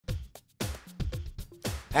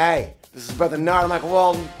Hey, this is Brother Narada Michael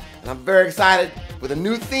Walden, and I'm very excited with a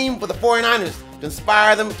new theme for the 49ers to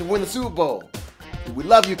inspire them to win the Super Bowl. We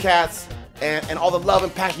love you cats, and all the love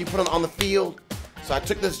and passion you put on the field. So I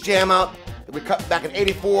took this jam out that we cut back in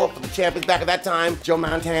 '84 for the champions back at that time. Joe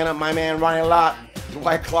Montana, my man Ronnie Lott,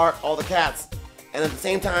 Dwight Clark, all the cats. And at the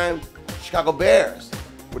same time, Chicago Bears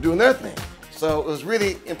were doing their thing. So it was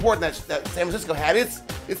really important that San Francisco had its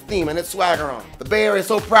theme and its swagger on. The Bay Area is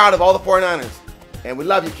so proud of all the 49ers. And we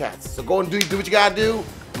love you cats. So go and do what you gotta do.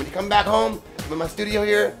 When you come back home, come in my studio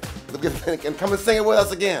here, and come and sing it with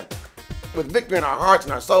us again. With victory in our hearts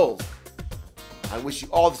and our souls. I wish you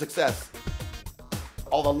all the success,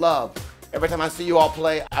 all the love. Every time I see you all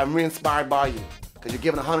play, I'm re-inspired by you, because you're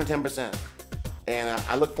giving 110%. And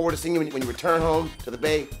I look forward to seeing you when you return home to the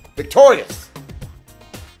Bay victorious.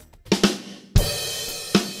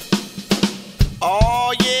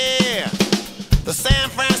 Oh yeah, the San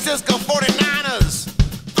Francisco 49ers.